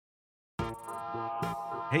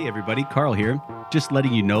Hey everybody, Carl here. Just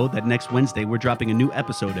letting you know that next Wednesday we're dropping a new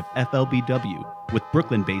episode of FLBW with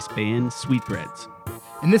Brooklyn-based band Sweetbreads.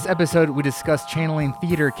 In this episode, we discuss channeling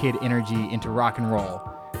theater kid energy into rock and roll.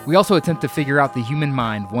 We also attempt to figure out the human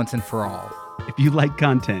mind once and for all. If you like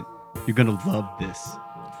content, you're going to love this.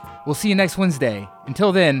 We'll see you next Wednesday.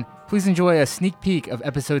 Until then, please enjoy a sneak peek of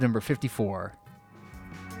episode number 54.